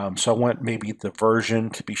 So I want maybe the version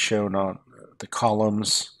to be shown on the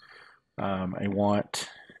columns. I want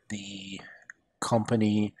the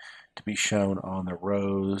company to be shown on the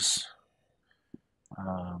rows. So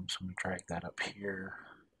I'm going to drag that up here.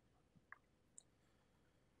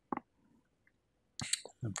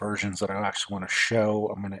 The versions that I actually want to show,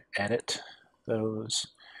 I'm going to edit those,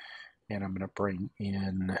 and I'm going to bring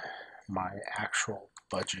in my actual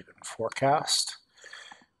budget and forecast.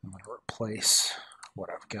 I'm going to replace what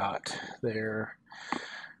I've got there.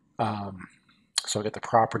 So I get the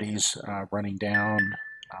properties running down.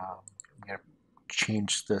 I'm going to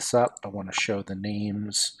change this up. I want to show the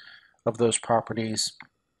names of those properties.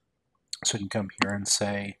 So you can come here and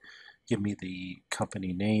say, give me the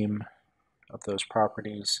company name of those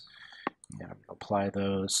properties. And I'm going to apply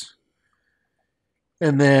those.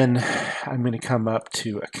 And then I'm going to come up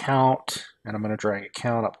to account, and I'm going to drag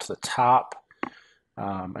account up to the top.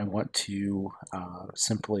 I want to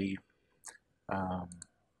simply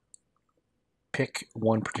pick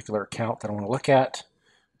one particular account that I want to look at.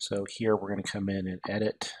 So here we're going to come in and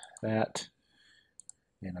edit that.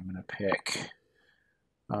 And I'm going to pick,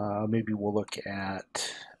 maybe we'll look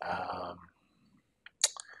at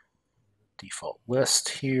default list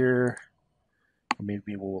here.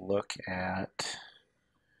 Maybe we'll look at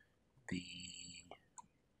the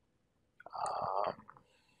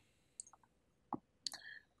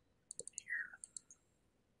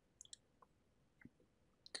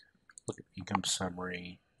look at income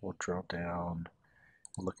summary. We'll drill down.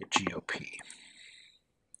 We'll look at GOP.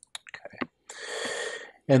 Okay.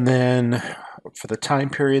 And then for the time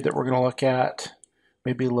period that we're going to look at,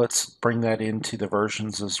 maybe let's bring that into the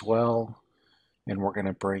versions as well. And we're going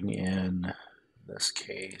to bring in, this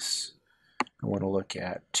case, I want to look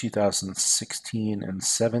at 2016 and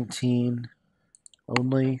 17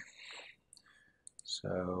 only.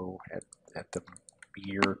 So at the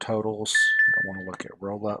year totals, I don't want to look at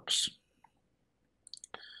roll-ups.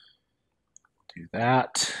 Do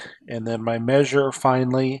that. And then my measure,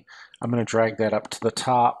 finally, I'm going to drag that up to the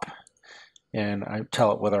top, and I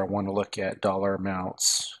tell it whether I want to look at dollar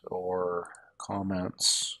amounts or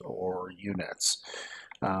comments or units.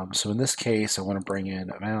 So in this case, I want to bring in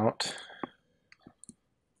amount.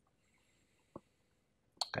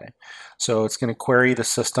 Okay, so it's going to query the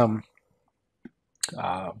system.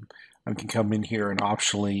 I can come in here and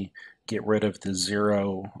optionally get rid of the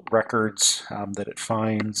 0 records that it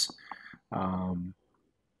finds.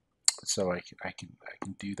 So I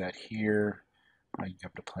can do that here. I can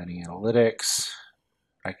come to planning analytics.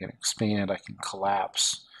 I can expand. I can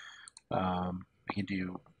collapse. I can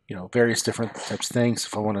do various different types of things.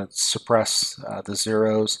 If I want to suppress the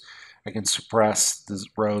zeros, I can suppress the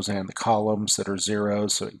rows and the columns that are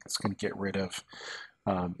zeros. So it's going to get rid of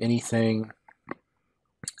anything.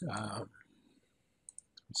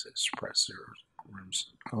 Suppress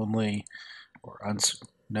zeros only, or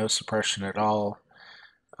no suppression at all.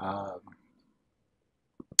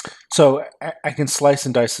 So I can slice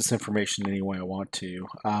and dice this information any way I want to.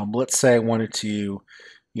 Let's say I wanted to,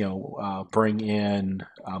 bring in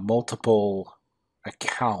multiple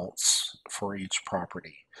accounts for each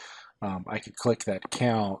property. I could click that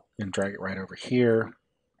count and drag it right over here,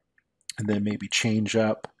 and then maybe change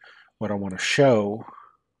up what I want to show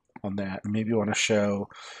on that. Maybe I want to show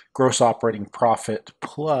gross operating profit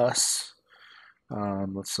plus.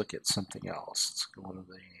 Let's look at something else. Let's go to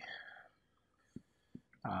the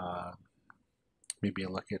maybe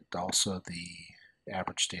look at also the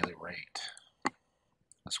average daily rate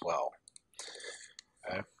as well.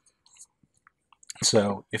 Okay.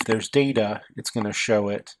 So if there's data, it's going to show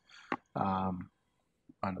it on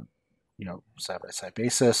a side-by-side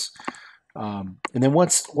basis. And then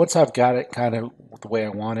once I've got it kind of the way I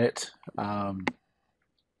want it, I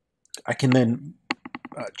can then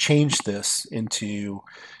change this into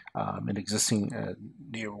an existing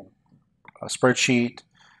new spreadsheet.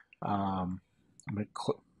 I'm going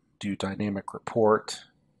to do dynamic report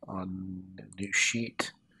on a new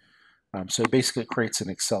sheet. So it basically creates an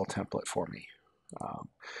Excel template for me.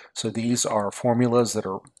 So these are formulas that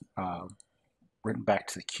are written back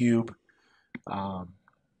to the cube.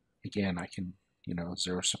 Again, I can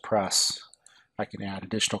zero suppress. I can add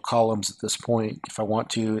additional columns at this point if I want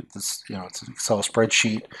to. This it's an Excel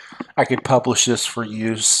spreadsheet. I could publish this for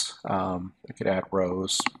use. I could add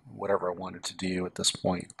rows, whatever I wanted to do at this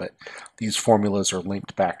point. But these formulas are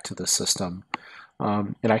linked back to the system,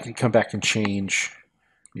 and I can come back and change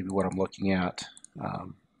maybe what I'm looking at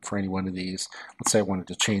for any one of these. Let's say I wanted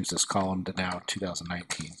to change this column to now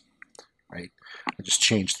 2019. Right? I just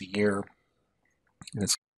changed the year, and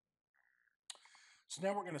it's So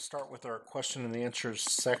now we're going to start with our question and answers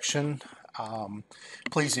section.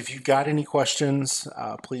 Please, if you've got any questions,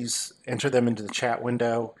 please enter them into the chat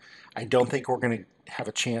window. I don't think we're going to have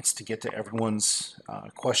a chance to get to everyone's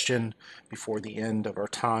question before the end of our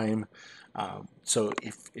time. So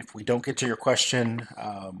if we don't get to your question,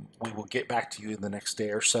 we will get back to you in the next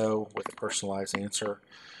day or so with a personalized answer.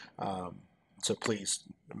 So please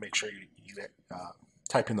make sure you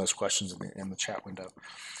type in those questions in the chat window.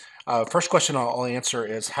 First question I'll answer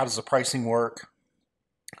is, how does the pricing work?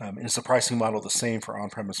 Is the pricing model the same for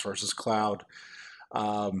on-premise versus cloud?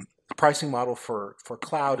 The pricing model for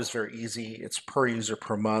cloud is very easy. It's per user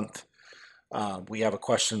per month. We have a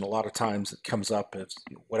question a lot of times that comes up is,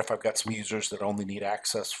 what if I've got some users that only need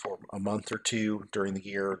access for a month or two during the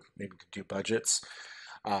year, maybe to do budgets?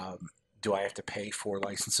 Do I have to pay for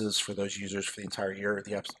licenses for those users for the entire year?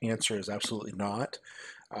 The answer is absolutely not.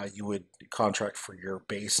 You would contract for your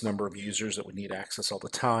base number of users that would need access all the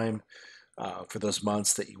time. For those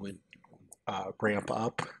months that you would ramp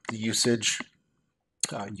up the usage,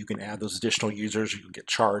 you can add those additional users. You can get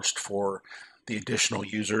charged for the additional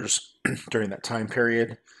users during that time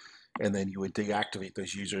period, and then you would deactivate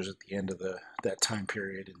those users at the end of that time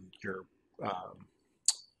period, and your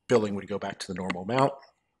billing would go back to the normal amount.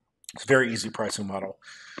 It's a very easy pricing model.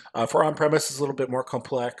 For on-premise, it's a little bit more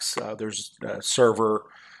complex. There's a server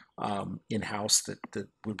in-house that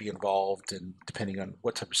would be involved, and depending on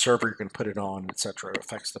what type of server you're going to put it on, etc., it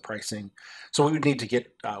affects the pricing. So we would need to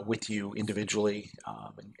get with you individually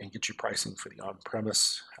and get you pricing for the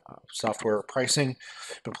on-premise software pricing.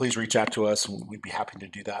 But please reach out to us, and we'd be happy to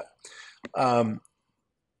do that.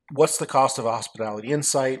 What's the cost of Hospitality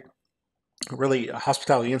Insight? Really,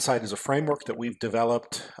 Hospitality Insight is a framework that we've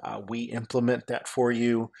developed. We implement that for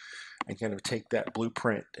you and kind of take that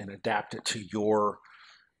blueprint and adapt it to your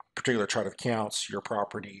particular chart of accounts, your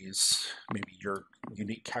properties, maybe your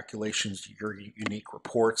unique calculations, your unique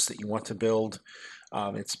reports that you want to build.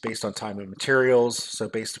 It's based on time and materials. So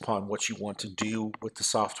based upon what you want to do with the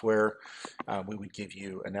software, we would give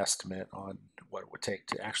you an estimate on what it would take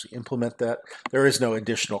to actually implement that. There is no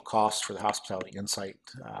additional cost for the Hospitality Insight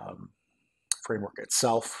framework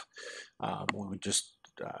itself. We would just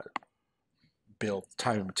build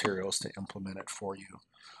time and materials to implement it for you.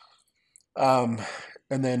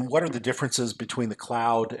 And then what are the differences between the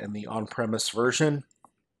cloud and the on-premise version?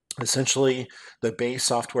 Essentially, the base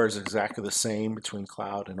software is exactly the same between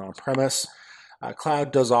cloud and on-premise.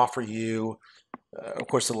 Cloud does offer you, of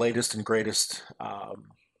course, the latest and greatest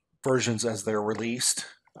versions as they're released.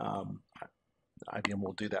 IBM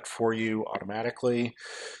will do that for you automatically.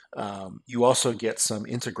 You also get some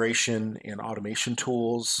integration and automation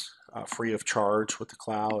tools free of charge with the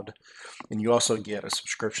cloud. And you also get a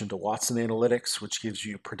subscription to Watson Analytics, which gives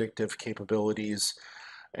you predictive capabilities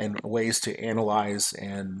and ways to analyze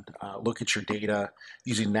and look at your data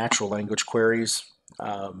using natural language queries.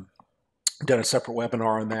 Done a separate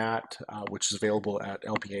webinar on that, which is available at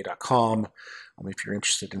LPA.com if you're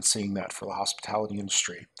interested in seeing that for the hospitality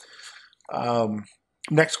industry.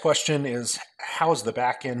 Next question is, how is the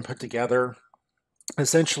back end put together?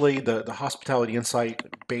 Essentially, the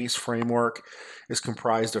HospitalityInsight base framework is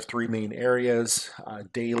comprised of three main areas: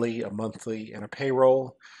 daily, a monthly, and a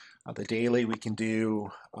payroll. The daily, we can do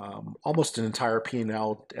almost an entire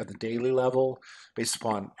P&L at the daily level based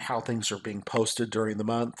upon how things are being posted during the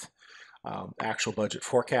month. Actual budget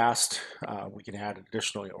forecast, we can add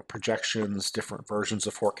additional projections, different versions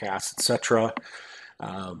of forecasts, etc.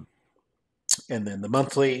 And then the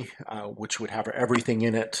monthly, which would have everything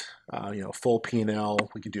in it, full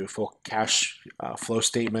P&L. We could do a full cash flow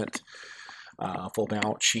statement, full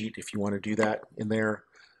balance sheet if you want to do that in there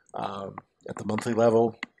at the monthly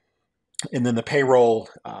level. And then the payroll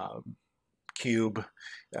cube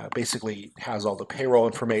basically has all the payroll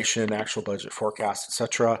information, actual budget forecast,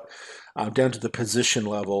 etc., down to the position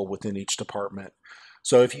level within each department.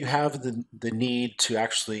 So if you have the need to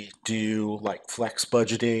actually do like flex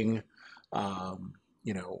budgeting,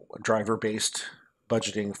 driver-based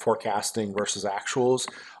budgeting, forecasting versus actuals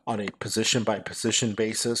on a position by position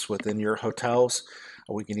basis within your hotels,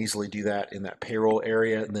 we can easily do that in that payroll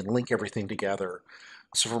area and then link everything together.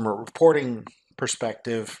 So from a reporting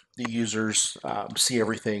perspective, the users see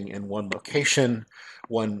everything in one location,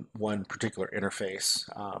 one particular interface,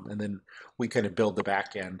 and then we kind of build the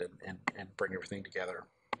back end and bring everything together.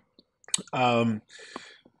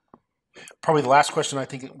 Probably the last question I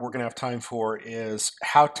think we're going to have time for is,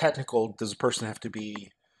 how technical does a person have to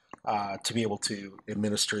be able to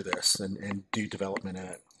administer this and do development in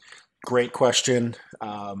it? Great question.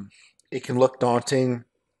 It can look daunting.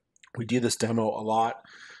 We do this demo a lot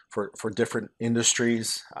for different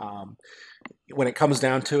industries. When it comes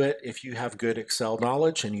down to it, if you have good Excel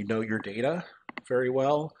knowledge and you know your data very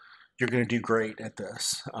well, you're going to do great at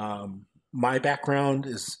this. My background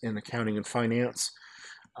is in accounting and finance.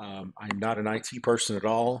 I'm not an IT person at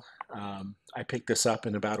all. I picked this up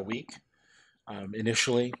in about a week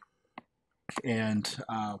initially, and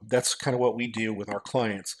that's kind of what we do with our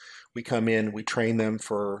clients. We come in, we train them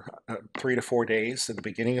for 3 to 4 days at the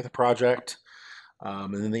beginning of the project.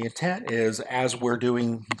 And then the intent is, as we're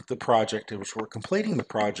doing the project, as we're completing the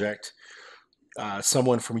project,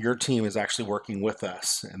 someone from your team is actually working with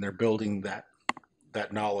us, and they're building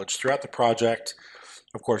that knowledge throughout the project.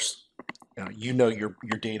 Of course, you know your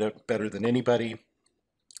data better than anybody.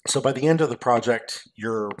 So by the end of the project,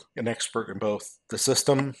 you're an expert in both the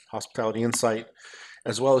system, HospitalityInsight,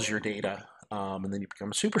 as well as your data, and then you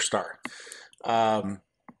become a superstar.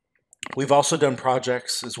 We've also done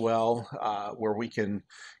projects as well where we can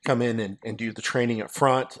come in and do the training up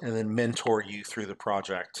front and then mentor you through the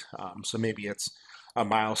project. So maybe it's a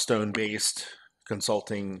milestone-based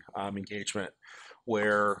consulting engagement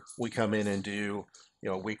where we come in and do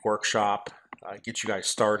a week workshop, get you guys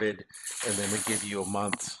started, and then we give you a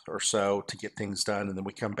month or so to get things done, and then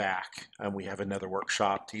we come back and we have another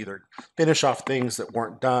workshop to either finish off things that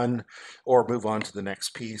weren't done or move on to the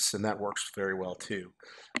next piece, and that works very well too.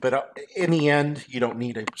 But in the end, you don't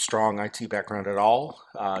need a strong IT background at all.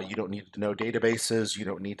 You don't need to know databases. You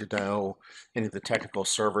don't need to know any of the technical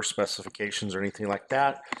server specifications or anything like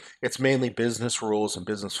that. It's mainly business rules and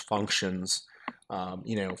business functions.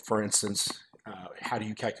 For instance, how do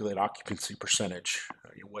you calculate occupancy percentage?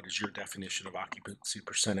 What is your definition of occupancy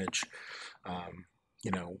percentage?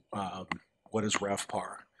 What is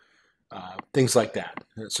REVPAR? Things like that.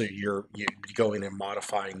 So you go in and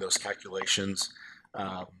modifying those calculations.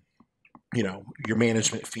 Your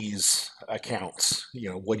management fees accounts.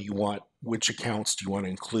 What do you want? Which accounts do you want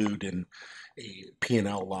to include in a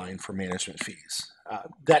P&L line for management fees?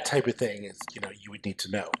 That type of thing is, you would need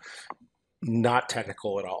to know. Not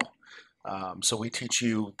technical at all. So we teach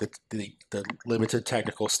you the limited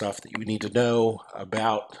technical stuff that you need to know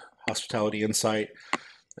about HospitalityInsight,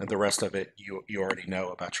 and the rest of it you already know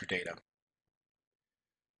about your data.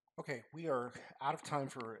 Okay, we are out of time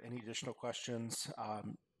for any additional questions.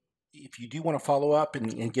 If you do want to follow up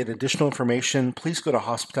and get additional information, please go to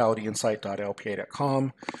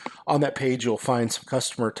hospitalityinsight.lpa.com. On that page, you'll find some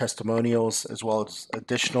customer testimonials as well as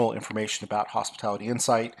additional information about Hospitality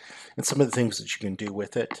Insight and some of the things that you can do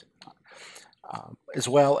with it. As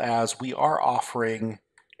well as we are offering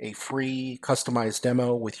a free customized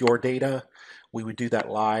demo with your data. We would do that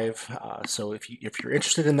live. So if you're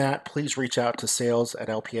interested in that, please reach out to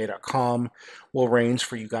sales@lpa.com. We'll arrange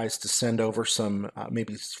for you guys to send over some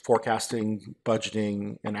maybe forecasting,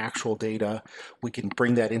 budgeting, and actual data. We can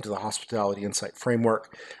bring that into the Hospitality Insight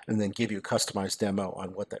framework and then give you a customized demo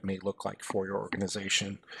on what that may look like for your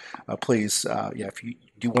organization. Please, if you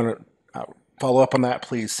do want to follow up on that,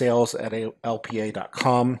 please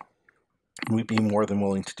sales@lpa.com. We'd be more than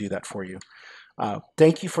willing to do that for you.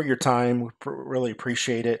 Thank you for your time. We really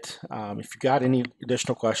appreciate it. If you've got any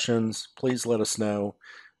additional questions, please let us know,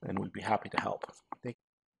 and we'd be happy to help. Thank you.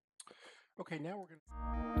 Okay, now we're going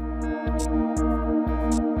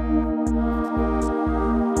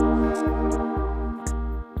to...